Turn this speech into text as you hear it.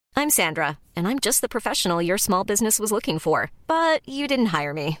I'm Sandra, and I'm just the professional your small business was looking for. But you didn't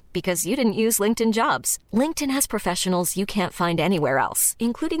hire me because you didn't use LinkedIn Jobs. LinkedIn has professionals you can't find anywhere else,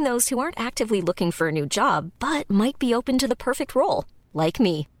 including those who aren't actively looking for a new job, but might be open to the perfect role, like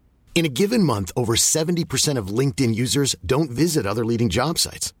me. In a given month, over 70% of LinkedIn users don't visit other leading job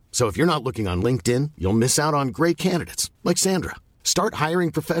sites. So if you're not looking on LinkedIn, you'll miss out on great candidates like Sandra. Start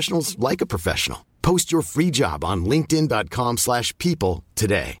hiring professionals like a professional. Post your free job on linkedin.com/people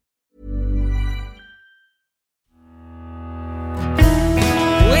today.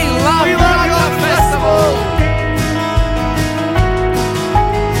 We love your festival!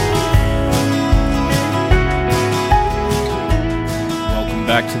 Welcome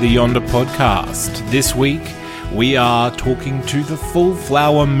back to the Yonder podcast. This week, we are talking to the Full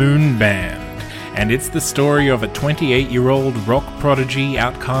Flower Moon Band. And it's the story of a 28-year-old rock prodigy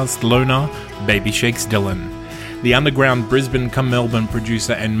outcast loner, Baby Shakes Dillon. The underground Brisbane-cum-Melbourne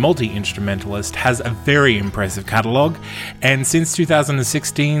producer and multi-instrumentalist has a very impressive catalogue, and since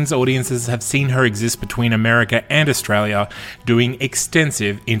 2016's audiences have seen her exist between America and Australia, doing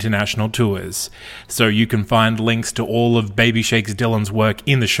extensive international tours. So you can find links to all of Baby Shakes Dillon's work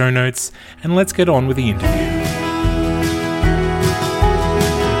in the show notes, and let's get on with the interview.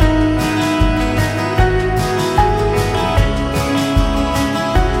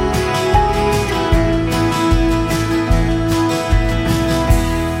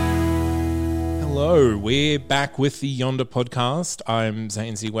 We're back with the Yonder podcast. I'm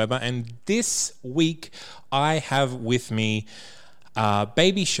Zane Z. Weber, and this week I have with me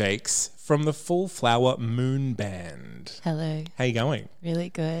Baby Shakes from the Full Flower Moon Band. Hello. How you going? Really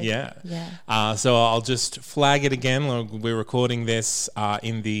good. Yeah. Yeah. So I'll just flag it again. We're recording this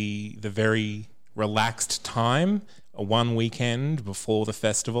in the very relaxed time, one weekend before the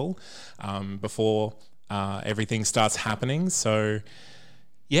festival, before everything starts happening. So,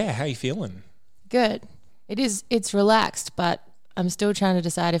 yeah, how you feeling? Good. It's relaxed, but I'm still trying to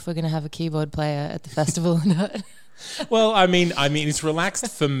decide if we're going to have a keyboard player at the festival or not. Well, I mean, it's relaxed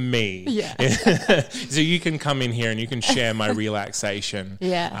for me. Yeah. So you can come in here and you can share my relaxation.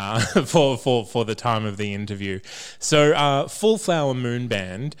 Yeah. For the time of the interview. So, Full Flower Moon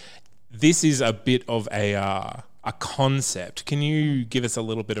Band. This is a bit of a concept. Can you give us a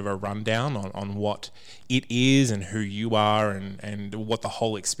little bit of a rundown on what it is and who you are and what the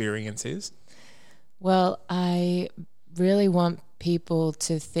whole experience is? Well, I really want people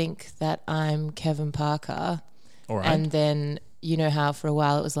to think that I'm Kevin Parker. All right. And then, you know how for a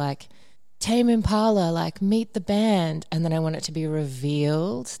while it was like, Tame Impala, like, meet the band. And then I want it to be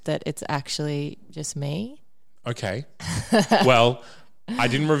revealed that it's actually just me. Okay. Well, I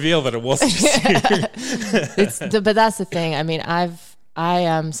didn't reveal that it wasn't just you. But that's the thing. I mean, I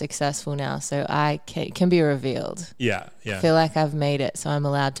am successful now, so I can be revealed. Yeah. I feel like I've made it, so I'm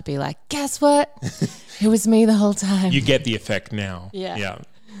allowed to be like, guess what? It was me the whole time. You get the effect now. Yeah.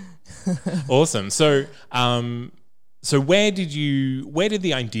 Awesome. So, where did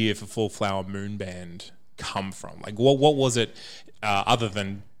the idea for Full Flower Moon Band come from? Like, what was it other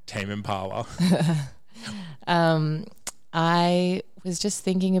than Tame Impala? I was just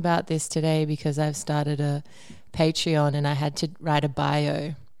thinking about this today because I've started a Patreon and I had to write a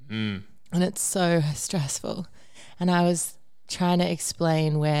bio. And it's so stressful. And I was trying to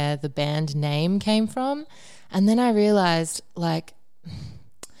explain where the band name came from. And then I realized, like,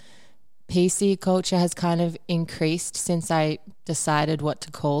 PC culture has kind of increased since I decided what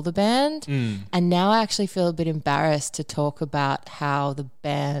to call the band. And now I actually feel a bit embarrassed to talk about how the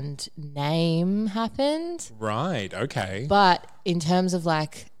band name happened. Right, okay. But in terms of,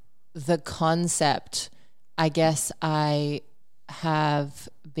 like, the concept, I guess I have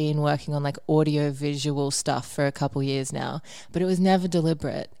been working on, like, audio visual stuff for a couple years now, but it was never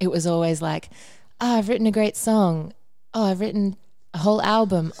deliberate. It was always like, I've written a great song. Oh, I've written a whole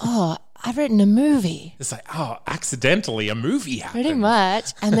album. Oh, I've written a movie. It's like, accidentally a movie happened. Pretty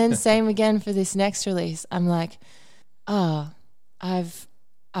much. And then same again for this next release. I'm like, I've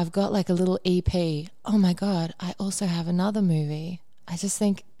got like a little EP. Oh my God, I also have another movie. I just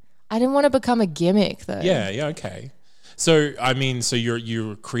think I didn't want to become a gimmick though. Yeah, okay. So, I mean,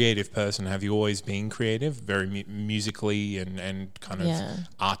 you're a creative person. Have you always been creative, very musically and kind of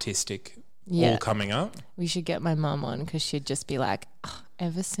artistic, all coming up? We should get my mum on because she'd just be like,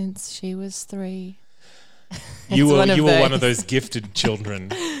 ever since she was 3. You were one of those gifted children.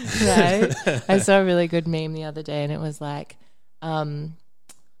 Right? I saw a really good meme the other day and it was like, I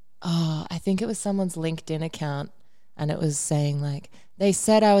think it was someone's LinkedIn account and it was saying like, they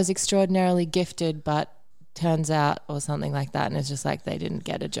said I was extraordinarily gifted, but turns out, or something like that. And it's just like, they didn't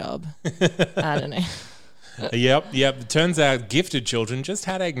get a job. I don't know. Yep. It turns out gifted children just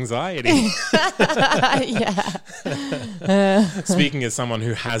had anxiety. Speaking as someone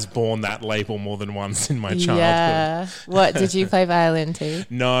who has borne that label more than once in my childhood. Yeah. What, did you play violin too?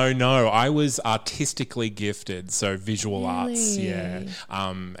 No. I was artistically gifted, so visual arts. Yeah.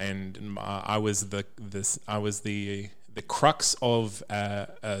 And I was the crux of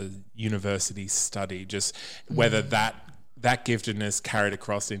a university study, just whether that giftedness carried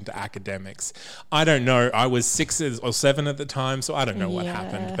across into academics. I don't know. I was 6 or 7 at the time, so I don't know what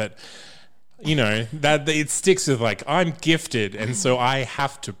happened. But, you know, that it sticks with like, I'm gifted, and so I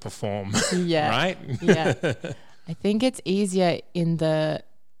have to perform. Yeah. Right? Yeah. I think it's easier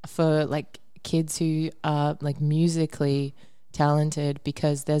for like kids who are like musically talented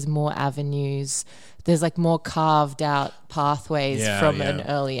because there's more avenues. There's like more carved out pathways from an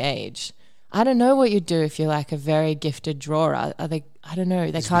early age. I don't know what you'd do if you're like a very gifted drawer. Are they? I don't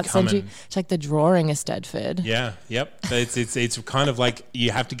know. They can't send you. It's like the drawing of Stedford. Yeah. Yep. It's kind of like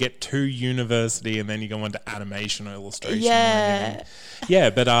you have to get to university and then you go into animation or illustration. Yeah. Yeah.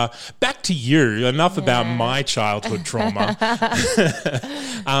 But back to you. Enough about my childhood trauma.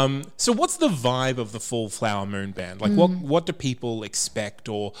 So what's the vibe of the Full Flower Moon Band? Like what do people expect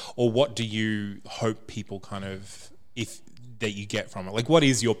or what do you hope people kind of that you get from it? Like, what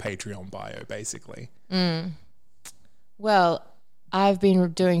is your Patreon bio, basically? Well, I've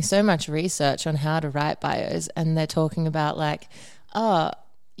been doing so much research on how to write bios, and they're talking about like,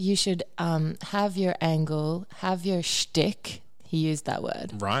 you should have your angle, have your shtick. He used that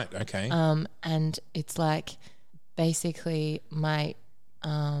word. Right, okay. And it's like basically my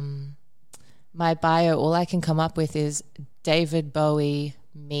bio, all I can come up with is David Bowie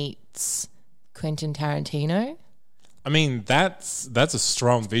meets Quentin Tarantino. I mean, that's a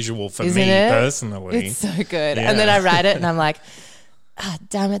strong visual for Isn't me it? Personally. It's so good. Yeah. And then I write it and I'm like,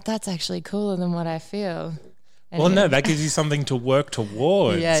 damn it, that's actually cooler than what I feel. Well, no, that gives you something to work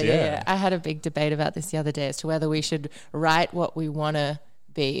towards. Yeah. I had a big debate about this the other day as to whether we should write what we want to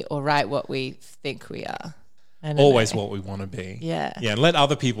be or write what we think we are. Always what we want to be. Yeah. Yeah, and let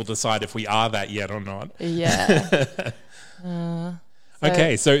other people decide if we are that yet or not. Yeah.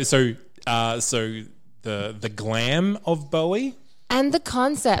 Okay, so the glam of Bowie and the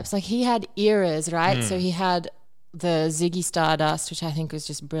concepts, like he had eras, right? So he had the Ziggy Stardust, which I think was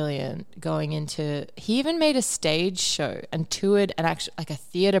just brilliant, going into, he even made a stage show and toured and actually like a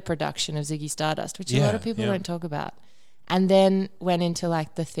theater production of Ziggy Stardust, which a lot of people don't talk about, and then went into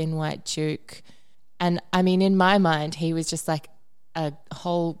like the Thin White Duke. And I mean, in my mind, he was just like a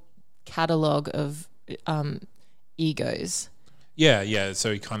whole catalogue of egos. Yeah.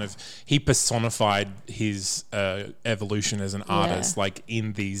 So he personified his evolution as an artist, like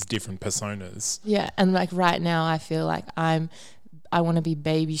in these different personas. Yeah, and like right now, I feel like I want to be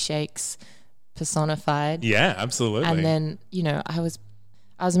Baby Shakes personified. Yeah, absolutely. And then I was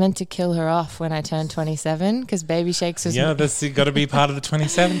meant to kill her off when I turned 27 because Baby Shakes was that's got to be part of the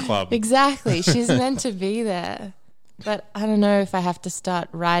 27 Club. Exactly, she's meant to be there. But I don't know if I have to start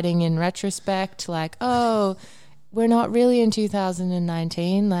writing in retrospect, like, oh, we're not really in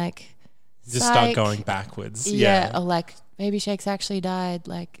 2019, like just start going backwards. Yeah, or like Baby Shakes actually died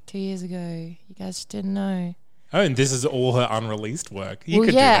like 2 years ago. You guys just didn't know. Oh, and this is all her unreleased work. You could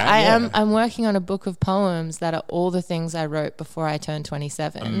do that. I am. I'm working on a book of poems that are all the things I wrote before I turned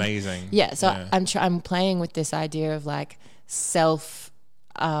 27. Amazing. Yeah, so I'm playing with this idea of like self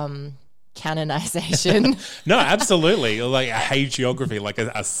canonization. No, absolutely. Like a hagiography, like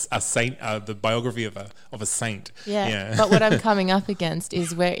a saint, the biography of a saint. Yeah. But what I'm coming up against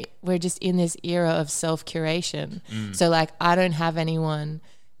is we're just in this era of self-curation. So like I don't have anyone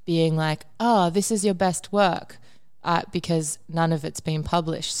being like, oh, this is your best work, because none of it's been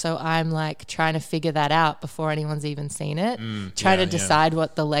published. So I'm like trying to figure that out before anyone's even seen it. Trying to decide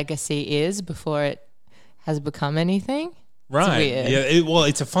what the legacy is before it has become anything. Right. It's weird.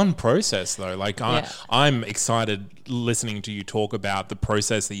 It's a fun process though. Like I'm excited listening to you talk about the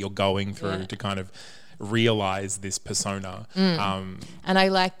process that you're going through to kind of realize this persona. And I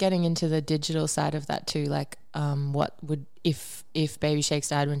like getting into the digital side of that too. Like, what would if Baby Shakes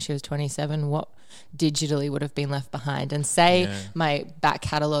died when she was 27? What digitally would have been left behind? And say my back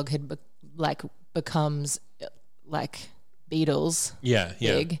catalogue had becomes like Beatles.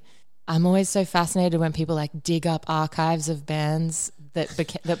 Big. I'm always so fascinated when people like dig up archives of bands that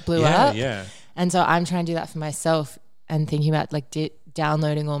blew up. Yeah. And so I'm trying to do that for myself and thinking about like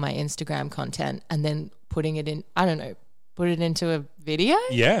downloading all my Instagram content and then putting it in, I don't know, put it into a video.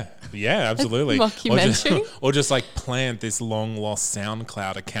 Yeah. Yeah, absolutely. Mockumentary. Or just like plant this long lost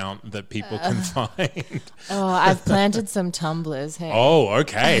SoundCloud account that people can find. Oh, I've planted some tumblers. Hey. Oh,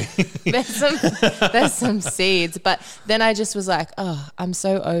 okay. There's some seeds, but then I just was like, oh, I'm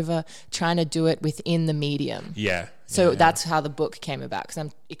so over trying to do it within the medium. Yeah. So that's how the book came about, because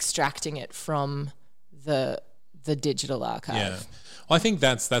I'm extracting it from the digital archive. Yeah. Well, I think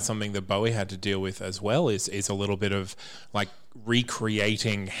that's something that Bowie had to deal with as well, is a little bit of like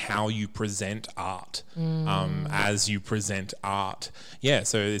recreating how you present art as you present art. Yeah,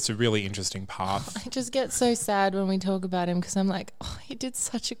 so it's a really interesting path. I just get so sad when we talk about him, because I'm like, oh, he did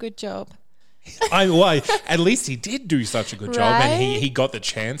such a good job. At least he did do such a good job, and Right? he got the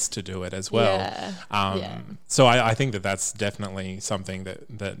chance to do it as well. Yeah. So I think that's definitely something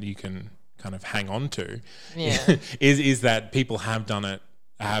that you can kind of hang on to. Yeah. is that people have done it,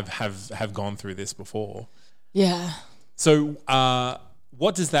 have gone through this before. Yeah. So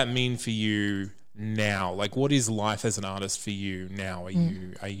what does that mean for you now? Like, what is life as an artist for you now?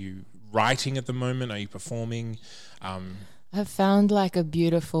 Are you writing at the moment? Are you performing? I've found like a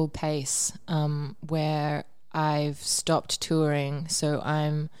beautiful pace where I've stopped touring. So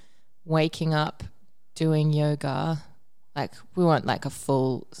I'm waking up, doing yoga. Like, we want like a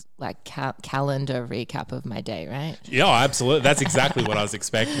full like calendar recap of my day, right? Yeah, absolutely. That's exactly what I was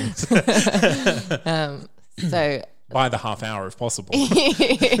expecting. So By the half hour if possible.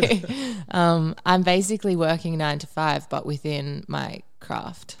 I'm basically working 9 to 5, but within my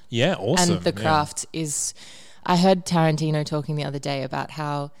craft. Yeah, awesome. And the craft is, I heard Tarantino talking the other day about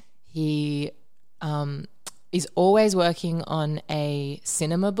how he is always working on a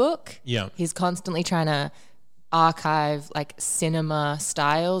cinema book. Yeah. He's constantly trying to archive like cinema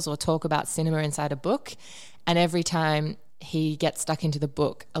styles or talk about cinema inside a book. And every time he gets stuck into the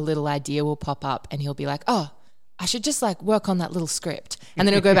book, a little idea will pop up and he'll be like, oh, I should just like work on that little script. And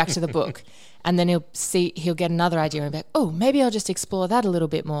then he'll go back to the book, and then he'll get another idea and be like, oh, maybe I'll just explore that a little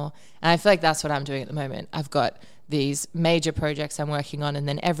bit more. And I feel like that's what I'm doing at the moment. I've got these major projects I'm working on, and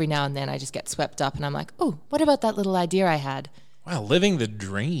then every now and then I just get swept up and I'm like, oh, what about that little idea I had? Wow, living the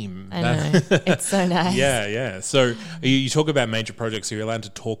dream. I know. It's so nice. Yeah. So you talk about major projects. Are you allowed to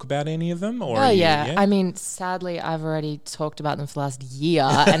talk about any of them? Or Oh, yeah. I mean, sadly, I've already talked about them for the last year,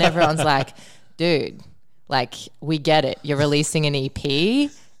 and everyone's like, dude, like, we get it. You're releasing an EP,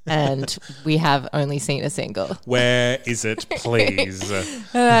 and we have only seen a single. Where is it, please?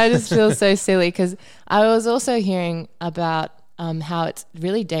 And I just feel so silly, because I was also hearing about how it's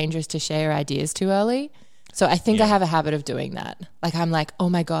really dangerous to share ideas too early. So I think I have a habit of doing that. Like, I'm like, oh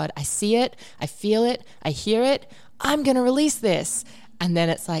my God, I see it, I feel it, I hear it, I'm going to release this. And then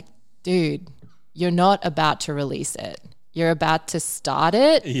it's like, dude, you're not about to release it. You're about to start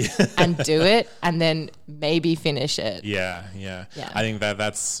it and do it, and then maybe finish it. Yeah. I think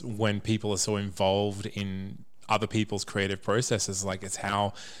that's when people are so involved in other people's creative processes. Like, it's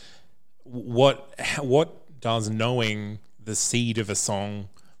how what does knowing the seed of a song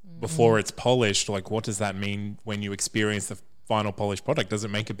before it's polished, like, what does that mean when you experience the final polished product? Does it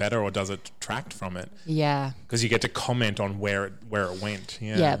make it better, or does it detract from it? Yeah. Because you get to comment on where it went.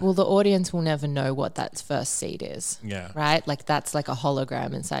 Yeah. Well, the audience will never know what that first seed is. Yeah. Right? Like, that's like a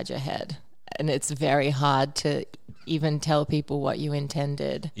hologram inside your head. And it's very hard to even tell people what you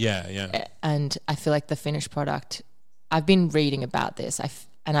intended. Yeah. And I feel like the finished product, I've been reading about this,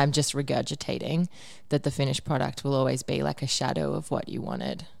 and I'm just regurgitating that the finished product will always be like a shadow of what you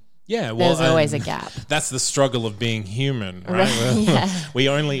wanted. Yeah, well, there's always a gap. That's the struggle of being human, right? Yeah.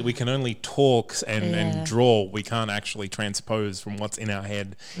 We can only talk and draw. We can't actually transpose from what's in our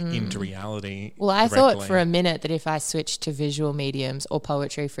head into reality. Well, I directly. thought for a minute that if I switched to visual mediums or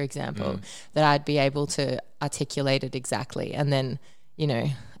poetry, for example, that I'd be able to articulate it exactly. And then,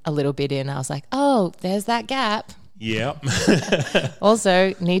 a little bit in, I was like, oh, there's that gap. Yep.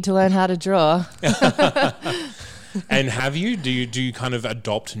 Also, need to learn how to draw. And do you kind of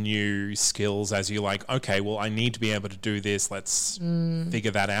adopt new skills as you like, okay, well, I need to be able to do this, let's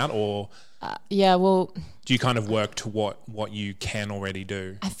figure that out? Or yeah, well, do you kind of work to what you can already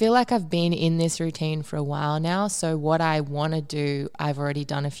do? I feel like I've been in this routine for a while now. So what I want to do, I've already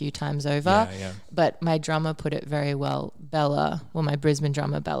done a few times over. Yeah. But my drummer put it very well. My Brisbane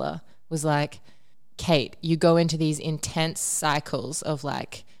drummer, Bella, was like, Kate, you go into these intense cycles of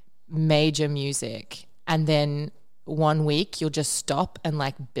like major music, and then 1 week you'll just stop and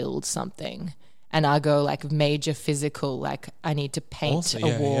like build something. And I'll go like major physical, like I need to paint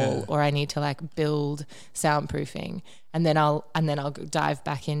a wall or I need to like build soundproofing, and then I'll dive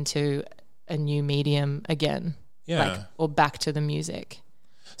back into a new medium again. Yeah. Or back to the music.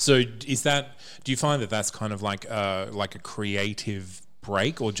 So do you find that that's kind of like a creative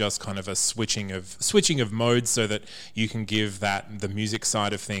break, or just kind of a switching of modes so that you can give the music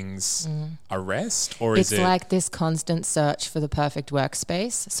side of things a rest? Or is it's like this constant search for the perfect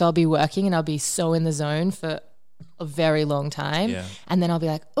workspace. So I'll be working and I'll be so in the zone for a very long time. Yeah. And then I'll be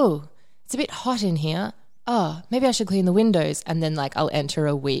like, oh, it's a bit hot in here. Oh, maybe I should clean the windows. And then like I'll enter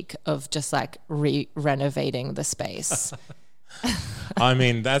a week of just like renovating the space. I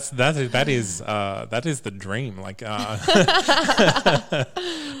mean, that is the dream. Like,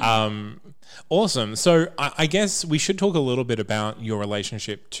 awesome. So I guess we should talk a little bit about your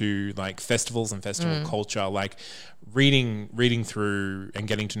relationship to like festivals and festival culture. Like reading through and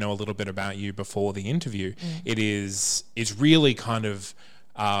getting to know a little bit about you before the interview. It's really kind of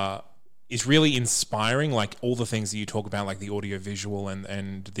is really inspiring, like all the things that you talk about, like the audio visual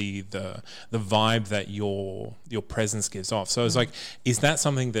and the vibe that your presence gives off. So it's like, is that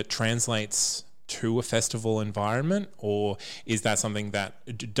something that translates to a festival environment, or is that something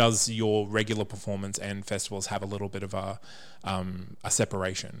that does your regular performance and festivals have a little bit of a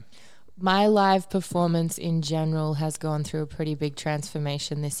separation? My live performance in general has gone through a pretty big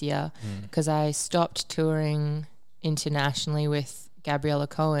transformation this year because I stopped touring internationally with Gabriella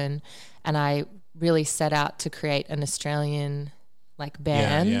Cohen, and I really set out to create an Australian like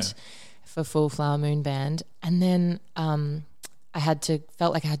band for Full Flower Moon Band. And then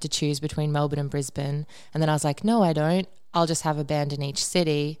felt like I had to choose between Melbourne and Brisbane. And then I was like, no, I don't. I'll just have a band in each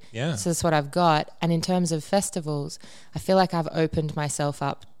city. Yeah. So that's what I've got. And in terms of festivals, I feel like I've opened myself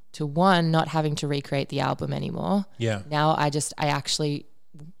up to not having to recreate the album anymore. Yeah. Now I actually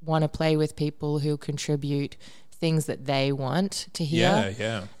want to play with people who contribute things that they want to hear.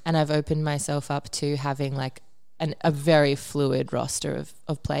 Yeah. And I've opened myself up to having like a very fluid roster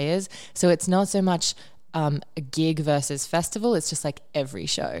of players. So it's not so much a gig versus festival. It's just like every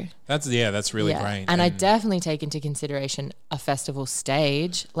show. That's really great. And I definitely take into consideration a festival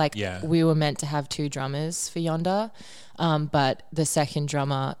stage. Like we were meant to have 2 drummers for Yonder, but the second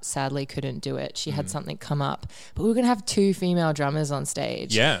drummer sadly couldn't do it. She had something come up. But we were going to have 2 female drummers on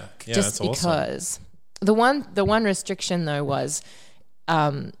stage. Yeah, just that's because. Awesome. The one restriction though was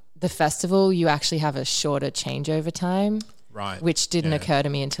the festival, you actually have a shorter changeover time. Right. Which didn't occur to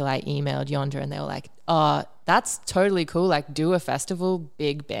me until I emailed Yonder, and they were like, oh, that's totally cool. Like, do a festival,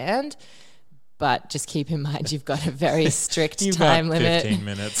 big band, but just keep in mind you've got a very strict time limit. 15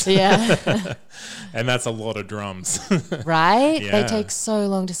 minutes. Yeah. And that's a lot of drums. Right? Yeah. They take so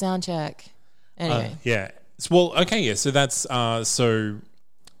long to sound check. Anyway. Well, okay, yeah. So that's, so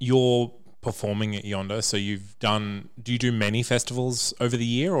you're performing at Yonder, so do you do many festivals over the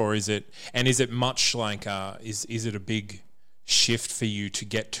year, or is it much like, is it a big shift for you to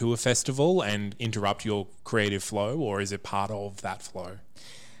get to a festival and interrupt your creative flow, or is it part of that flow?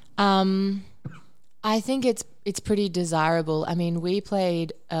 I think it's pretty desirable. I mean, we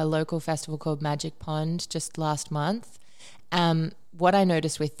played a local festival called Magic Pond just last month. What I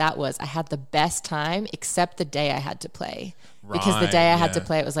noticed with that was I had the best time except the day I had to play. Right, because the day I had to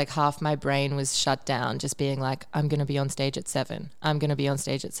play, it was like half my brain was shut down, just being like, I'm going to be on stage at 7. I'm going to be on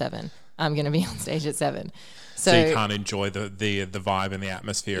stage at 7. I'm going to be on stage at 7. So you can't enjoy the vibe and the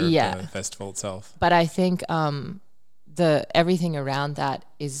atmosphere of the festival itself. But I think everything around that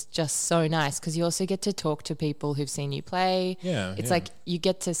is just so nice because you also get to talk to people who've seen you play. Yeah, it's like you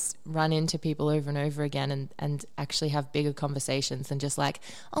get to run into people over and over again and actually have bigger conversations than just like,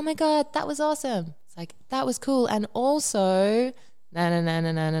 oh my God, that was awesome. It's like, that was cool. And also, na.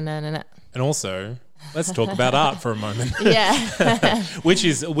 And also, let's talk about art for a moment. Yeah. which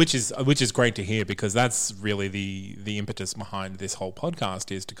is great to hear, because that's really the impetus behind this whole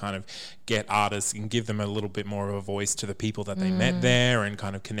podcast, is to kind of get artists and give them a little bit more of a voice to the people that they met there and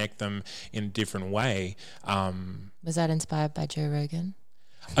kind of connect them in a different way. Was that inspired by Joe Rogan?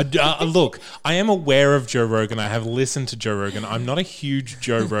 Look, I am aware of Joe Rogan. I have listened to Joe Rogan. I'm not a huge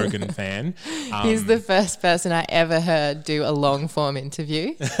Joe Rogan fan. He's the first person I ever heard do a long form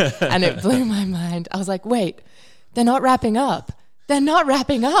interview, and it blew my mind. I was like, wait, they're not wrapping up. They're not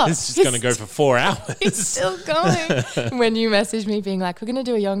wrapping up. This is going to go for 4 hours. It's still going. When you messaged me being like, we're going to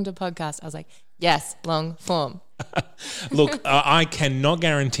do a Yonder podcast, I was like, yes, long form. Look, I cannot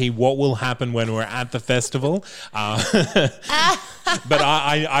guarantee what will happen when we're at the festival, but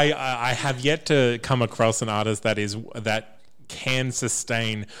I have yet to come across an artist that can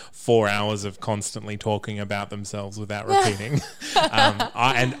sustain 4 hours of constantly talking about themselves without repeating.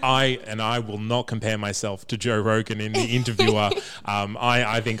 I will not compare myself to Joe Rogan in the interviewer.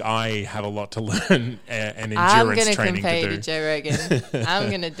 I think I have a lot to learn and endurance training to do. I'm going to compare you to Joe Rogan. I'm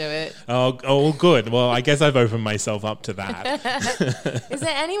going to do it. Oh, good. Well, I guess I've opened myself up to that. Is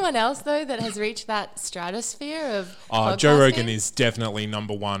there anyone else though that has reached that stratosphere of podcasting? Joe Rogan is definitely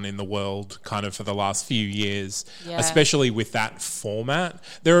number one in the world kind of for the last few years, especially with that format.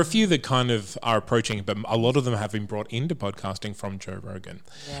 There are a few that kind of are approaching it, but a lot of them have been brought into podcasting from Joe Rogan.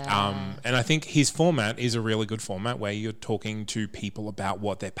 And I think his format is a really good format where you're talking to people about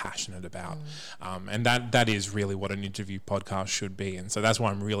what they're passionate about. And that is really what an interview podcast should be. And so that's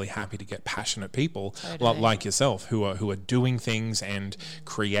why I'm really happy to get passionate people like yourself who are doing things and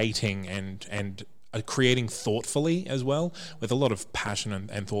creating and creating thoughtfully as well, with a lot of passion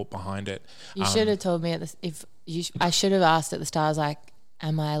and thought behind it. You should have told me I should have asked at the start, like,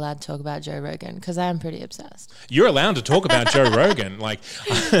 am I allowed to talk about Joe Rogan? Because I am pretty obsessed. You're allowed to talk about Joe Rogan. Like,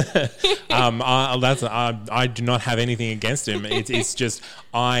 I do not have anything against him. It's just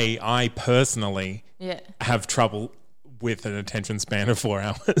I personally have trouble with an attention span of 4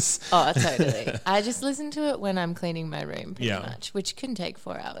 hours. Oh, totally. I just listen to it when I'm cleaning my room pretty much, which can take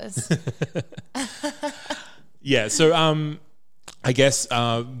 4 hours. So I guess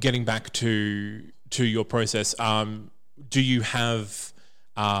getting back to your process, do you have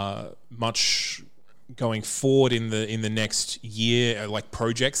much going forward in the next year, like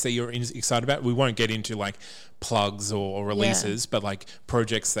projects that you're excited about? We won't get into like plugs or releases, but like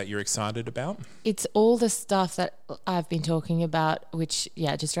projects that you're excited about. It's all the stuff that I've been talking about, which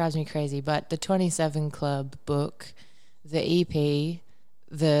just drives me crazy. But the 27 Club book, the EP,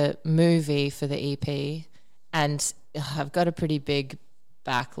 the movie for the EP, and I've got a pretty big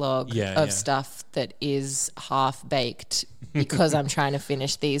backlog of stuff that is half baked because I'm trying to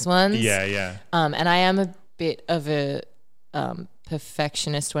finish these ones. And I am a bit of a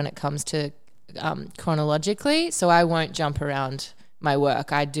perfectionist when it comes to chronologically, so I won't jump around my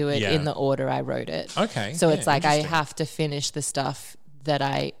work. I do it in the order I wrote it. Okay. So it's like I have to finish the stuff that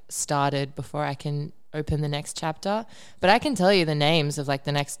I started before I can open the next chapter. But I can tell you the names of like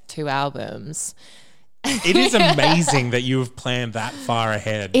the next 2 albums. It is amazing that you have planned that far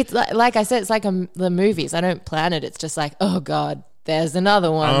ahead. It's like I said, it's like the movies. I don't plan it. It's just like, oh God, there's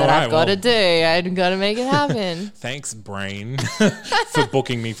another one I've got to do. I've got to make it happen. Thanks, brain, for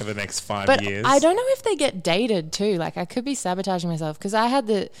booking me for the next 5 years. I don't know if they get dated too. Like I could be sabotaging myself because I had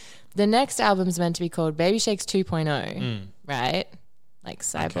the next album's meant to be called Baby Shakes 2.0, right? Like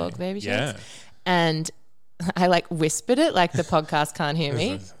Cyborg Baby Shakes. And I like whispered it like the podcast can't hear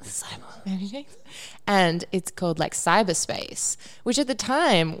me. Cyborg Baby Shakes. And it's called like cyberspace, which at the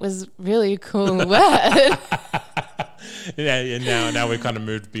time was really a cool word. Now we've kind of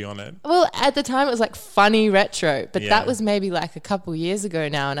moved beyond it. Well, at the time it was like funny retro, but that was maybe like a couple years ago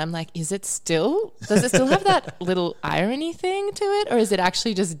now. And I'm like, does it still have that little irony thing to it, or is it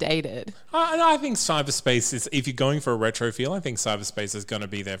actually just dated? I think cyberspace is, if you're going for a retro feel, I think cyberspace is going to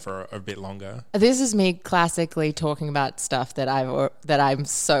be there for a bit longer. This is me classically talking about stuff that I'm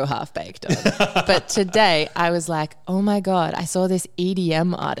so half baked on. But today I was like, oh my God, I saw this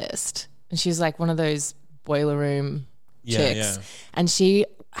EDM artist, and she's like one of those boiler room chicks, and she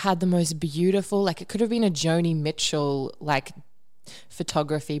had the most beautiful, like it could have been a Joni Mitchell like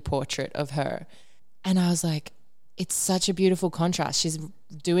photography portrait of her, and I was like, it's such a beautiful contrast. She's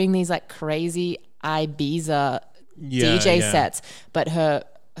doing these like crazy Ibiza DJ sets, but her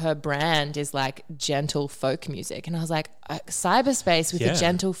brand is like gentle folk music, and I was like, cyberspace with the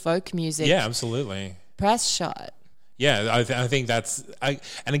gentle folk music. Yeah, absolutely. Press shot. Yeah, I think that's and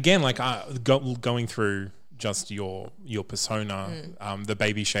again, like going through just your persona, the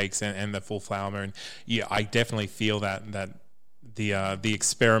Baby Shakes and the Full Flower Moon. Yeah, I definitely feel that the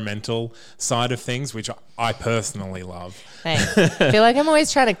experimental side of things, which I personally love. Thanks. I feel like I'm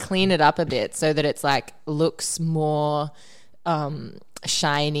always trying to clean it up a bit so that it's like looks more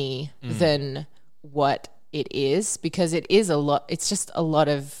shiny than what it is, because it is a lot. It's just a lot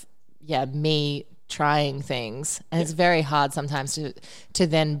of me trying things, and it's very hard sometimes to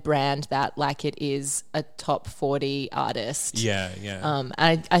then brand that like it is a top 40 artist.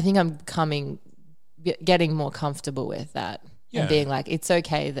 I think I'm getting more comfortable with that, and being like, it's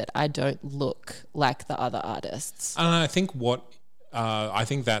okay that I don't look like the other artists. And I think I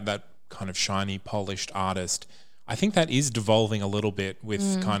think that kind of shiny, polished artist, I think that is devolving a little bit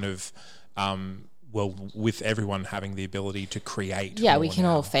with kind of with everyone having the ability to create. Yeah, we can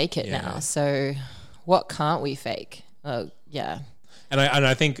all fake it now. So what can't we fake? And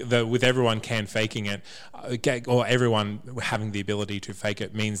I think that with everyone faking it, or everyone having the ability to fake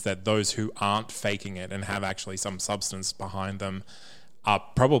it, means that those who aren't faking it and have actually some substance behind them are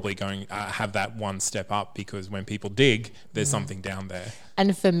probably going to have that one step up, because when people dig, there's something down there.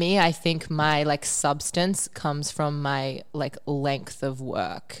 And for me, I think my like substance comes from my like length of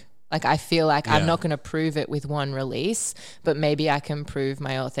work. Like I feel like I'm not going to prove it with one release, but maybe I can prove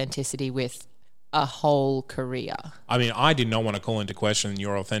my authenticity with a whole career. I mean, I did not want to call into question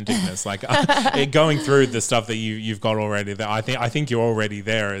your authenticness. Like going through the stuff that you've got already there, I think you're already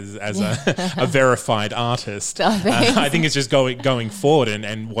there as a verified artist. I think it's just going forward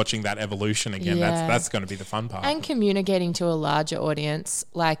and watching that evolution again. Yeah. That's going to be the fun part. And communicating to a larger audience.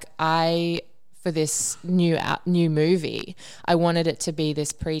 Like for this new movie, I wanted it to be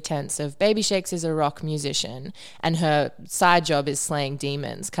this pretense of Baby Shakes is a rock musician and her side job is slaying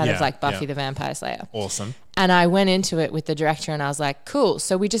demons, kind of like Buffy the Vampire Slayer. Awesome. And I went into it with the director and I was like, cool,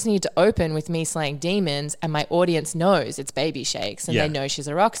 so we just need to open with me slaying demons and my audience knows it's Baby Shakes and they know she's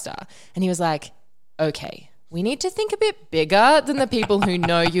a rock star. And he was like, okay, we need to think a bit bigger than the people who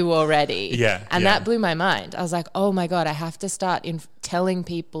know you already. And that blew my mind. I was like, oh my God, I have to start telling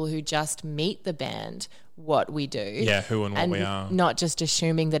people who just meet the band what we do. Yeah, who and what we are. Not just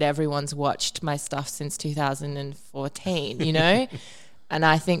assuming that everyone's watched my stuff since 2014, you know? And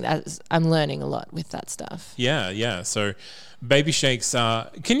I think I'm learning a lot with that stuff. Yeah. So Baby Shakes,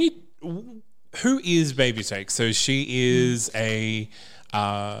 who is Baby Shakes? So she is a...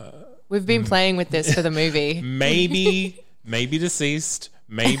 We've been playing with this for the movie. maybe deceased,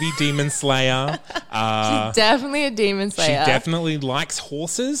 maybe demon slayer. She's definitely a demon slayer. She definitely likes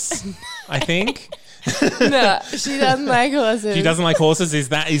horses, I think. No, she doesn't like horses. She doesn't like horses. Is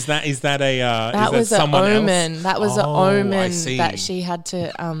that that was an omen. Else? That was an omen that she had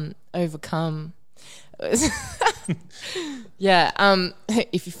to overcome. Yeah,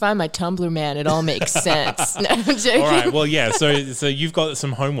 if you find my Tumblr, man, it all makes sense. No, I'm joking. All right, well, yeah, so you've got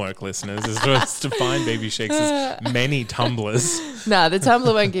some homework, listeners, is to find Baby Shakes' many Tumblrs. No, the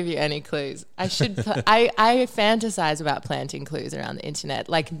Tumblr won't give you any clues. I fantasize about planting clues around the internet,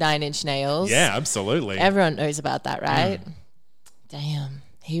 like 9 Inch Nails. Yeah, absolutely. Everyone knows about that, right? Damn,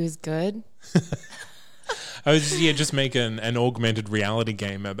 he was good. I was just make an augmented reality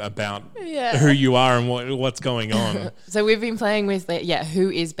game about who you are and what's going on. So we've been playing with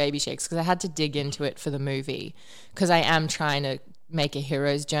who is Baby Shakes, because I had to dig into it for the movie, because I am trying to make a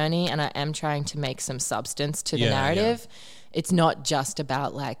hero's journey and I am trying to make some substance to the narrative. It's not just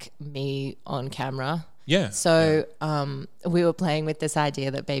about like me on camera. Yeah. So we were playing with this idea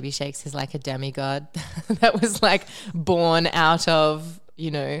that Baby Shakes is like a demigod that was like born out of,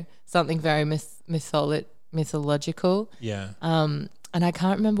 something very mythological. Yeah. And I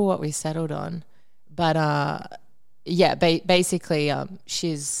can't remember what we settled on, but basically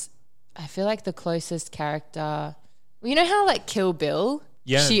she's, I feel like the closest character. You know how like Kill Bill?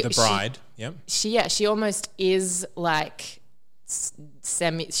 Yeah, the bride. She almost is like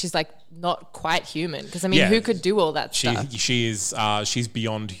she's like not quite human, because I mean, who could do all that stuff? She is she's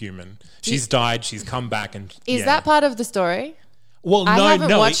beyond human. She's died, she's come back, and is that part of the story? Well, it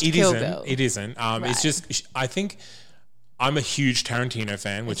Kill isn't. Bill. It isn't. Right. It's just, I think I'm a huge Tarantino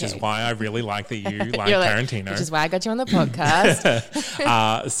fan, which is why I really like that you like Tarantino. Which is why I got you on the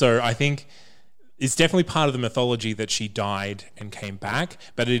podcast. So I think it's definitely part of the mythology that she died and came back,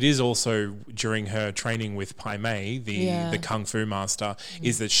 but it is also during her training with Pai Mei, the Kung Fu master,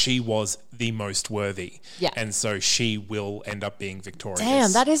 is that she was the most worthy. Yeah. And so she will end up being victorious.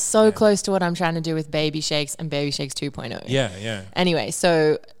 Damn, that is so close to what I'm trying to do with Baby Shakes and Baby Shakes 2.0. Yeah. Anyway,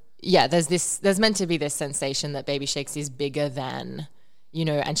 so there's meant to be this sensation that Baby Shakes is bigger than,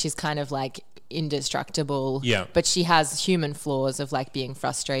 and she's kind of like indestructible. Yeah. But she has human flaws of like being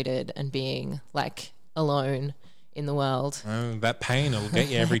frustrated and being like alone in the world. Oh, that pain will get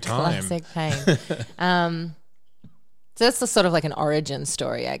you every time. Classic pain. So that's the sort of like an origin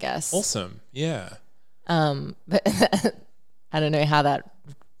story, I guess. Awesome. Yeah. But I don't know how that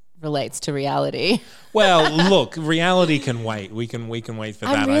relates to reality. Well, look, reality can wait. We can wait for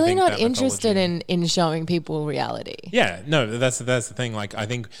that. I'm really I think not interested in showing people reality. Yeah, no, that's the thing. Like, I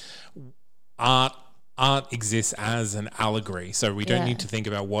think art exists as an allegory, so we don't need to think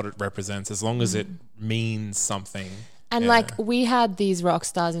about what it represents as long as it means something. And like we had these rock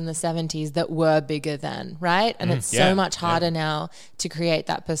stars in the 70s that were bigger than, right? And it's so much harder now to create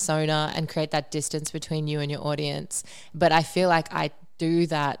that persona and create that distance between you and your audience. But I feel like I do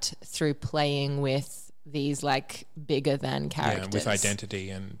that through playing with these like bigger than characters. Yeah, with identity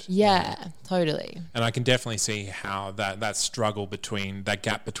and yeah, totally. And I can definitely see how that struggle between that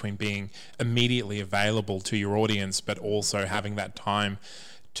gap between being immediately available to your audience, but also having that time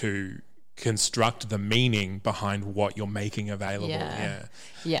to construct the meaning behind what you're making available.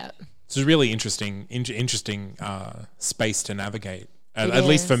 Yeah. It's a really interesting space to navigate. At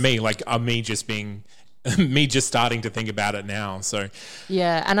least for me, like me just starting to think about it now. So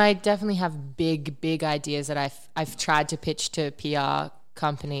yeah, and I definitely have big ideas that I've tried to pitch to PR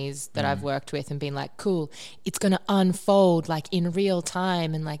companies that I've worked with and been like, cool, it's going to unfold like in real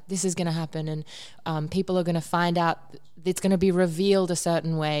time, and like this is going to happen, and people are going to find out, it's going to be revealed a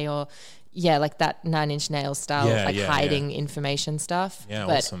certain way, or like that 9 Inch Nails style, hiding information stuff. Yeah,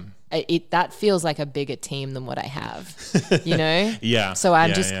 but awesome. That feels like a bigger team than what I have, you know? Yeah. So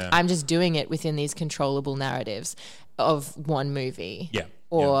I'm just doing it within these controllable narratives of one movie. Yeah.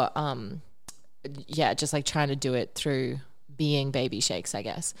 Or just like trying to do it through being Baby Shakes, I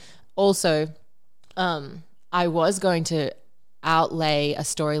guess. Also, I was going to outlay a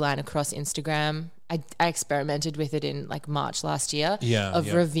storyline across Instagram. I experimented with it in like March last year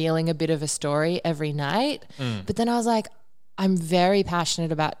of revealing a bit of a story every night. But then I was like, I'm very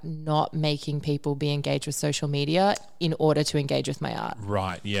passionate about not making people be engaged with social media in order to engage with my art.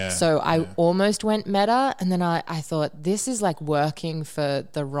 Right, yeah. So I almost went meta, and then I thought, this is like working for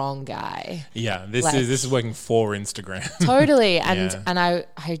the wrong guy. Yeah, this is working for Instagram. Totally. And I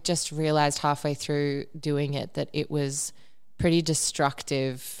just realized halfway through doing it that it was pretty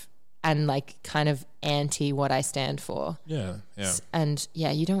destructive and like kind of anti what I stand for. Yeah. And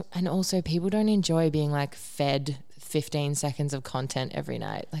and also people don't enjoy being like fed 15 seconds of content every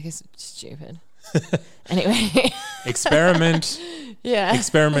night. Like, it's stupid. Anyway. Experiment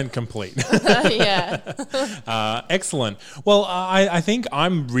complete. Yeah. Excellent. Well, I think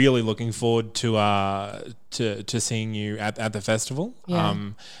I'm really looking forward to seeing you at the festival. Yeah.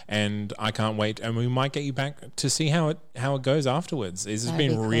 And I can't wait. And we might get you back to see how it goes afterwards. This has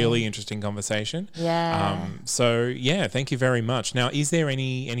been a really interesting conversation. Yeah. So yeah, thank you very much. Now, is there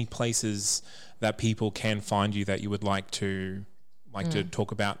any places that people can find you that you would like to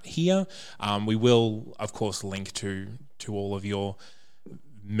talk about here? We will, of course, link to all of your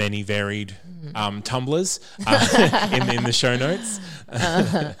many varied Tumblrs in the show notes.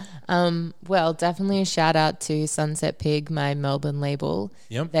 Well, definitely a shout out to Sunset Pig, my Melbourne label.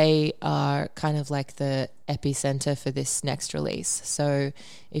 Yep. They are kind of like the epicenter for this next release. So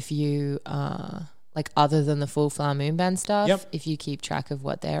if you like, other than the Full Flower Moon Band stuff, if you keep track of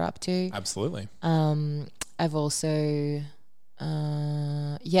what they're up to. Absolutely. I've also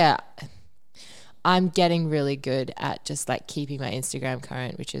I'm getting really good at just like keeping my Instagram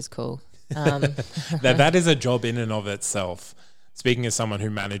current, which is cool. That is a job in and of itself. Speaking as someone who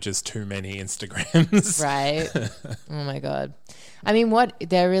manages too many Instagrams. Right. Oh my God. I mean,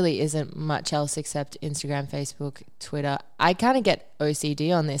 there really isn't much else except Instagram, Facebook, Twitter. I kind of get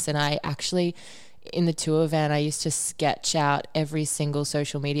OCD on this, and I actually, in the tour van, I used to sketch out every single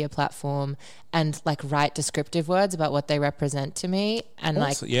social media platform and like write descriptive words about what they represent to me, and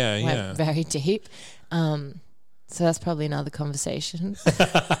also, went very deep. So that's probably another conversation.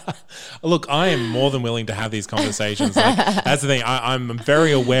 Look, I am more than willing to have these conversations. Like, that's the thing. I'm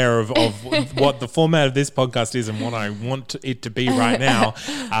very aware of what the format of this podcast is and what I want it to be right now.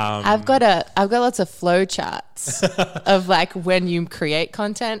 I've got lots of flow charts of like when you create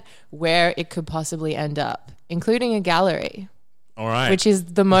content, where it could possibly end up, including a gallery. All right. Which is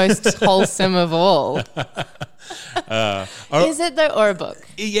the most wholesome of all. Is it though, or a book?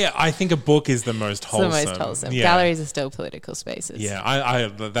 Yeah, I think a book is the most wholesome. It's the most wholesome. Yeah. Galleries are still political spaces. Yeah, I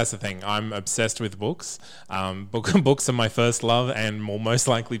that's the thing. I'm obsessed with books. Books are my first love, and will most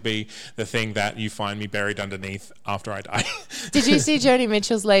likely be the thing that you find me buried underneath after I die. Did you see Joni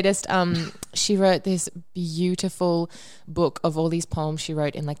Mitchell's latest? She wrote this beautiful book of all these poems she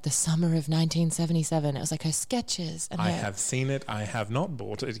wrote in like the summer of 1977. It was like her sketches. And I have seen it. I have not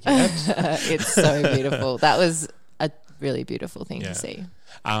bought it yet. It's so beautiful. That was a really beautiful thing to see.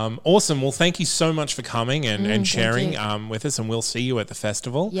 Awesome. Well, thank you so much for coming and sharing with us, and we'll see you at the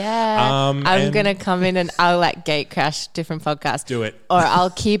festival. Yeah. I'm going to come in and I'll like gate crash different podcasts. Do it. Or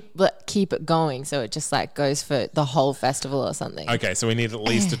I'll keep it going so it just like goes for the whole festival or something. Okay, so we need at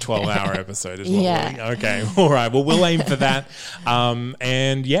least a 12-hour episode. Okay. All right. Well, we'll aim for that.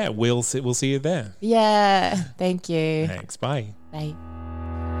 And yeah, we'll see you there. Yeah. Thank you. Thanks. Bye. Bye.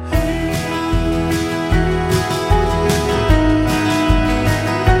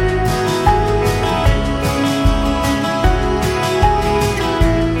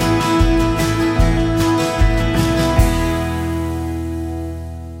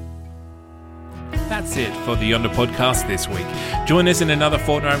 That's it for the Yonder podcast this week. Join us in another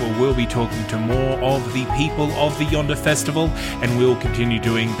fortnight where we'll be talking to more of the people of the Yonder Festival, and we'll continue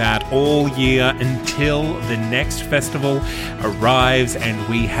doing that all year until the next festival arrives and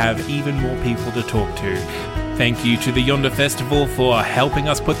we have even more people to talk to. Thank you to the Yonder Festival for helping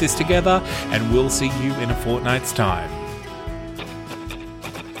us put this together, and we'll see you in a fortnight's time.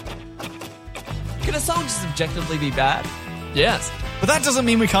 Can a song just objectively be bad? Yes. But that doesn't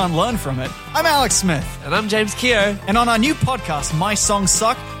mean we can't learn from it. I'm Alex Smith. And I'm James Keogh. And on our new podcast, My Songs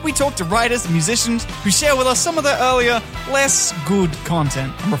Suck, we talk to writers and musicians who share with us some of their earlier, less good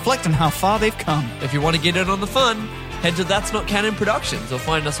content and reflect on how far they've come. If you want to get in on the fun, head to That's Not Canon Productions or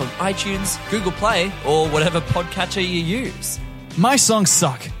find us on iTunes, Google Play, or whatever podcatcher you use. My Songs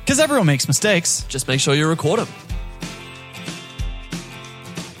Suck, because everyone makes mistakes. Just make sure you record them.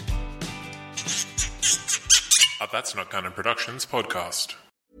 That's Not Canon Productions podcast.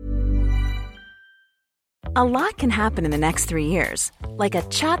 A lot can happen in the next 3 years. Like a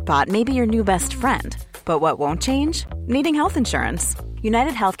chatbot may be your new best friend. But what won't change? Needing health insurance.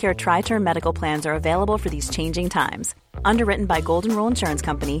 United Healthcare Tri-Term Medical Plans are available for these changing times. Underwritten by Golden Rule Insurance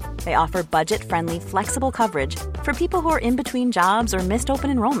Company, they offer budget-friendly, flexible coverage for people who are in between jobs or missed open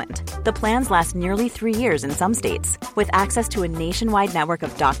enrollment. The plans last nearly 3 years in some states, with access to a nationwide network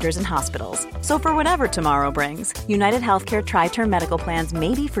of doctors and hospitals. So for whatever tomorrow brings, United Healthcare Tri-Term Medical Plans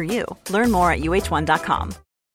may be for you. Learn more at uh1.com.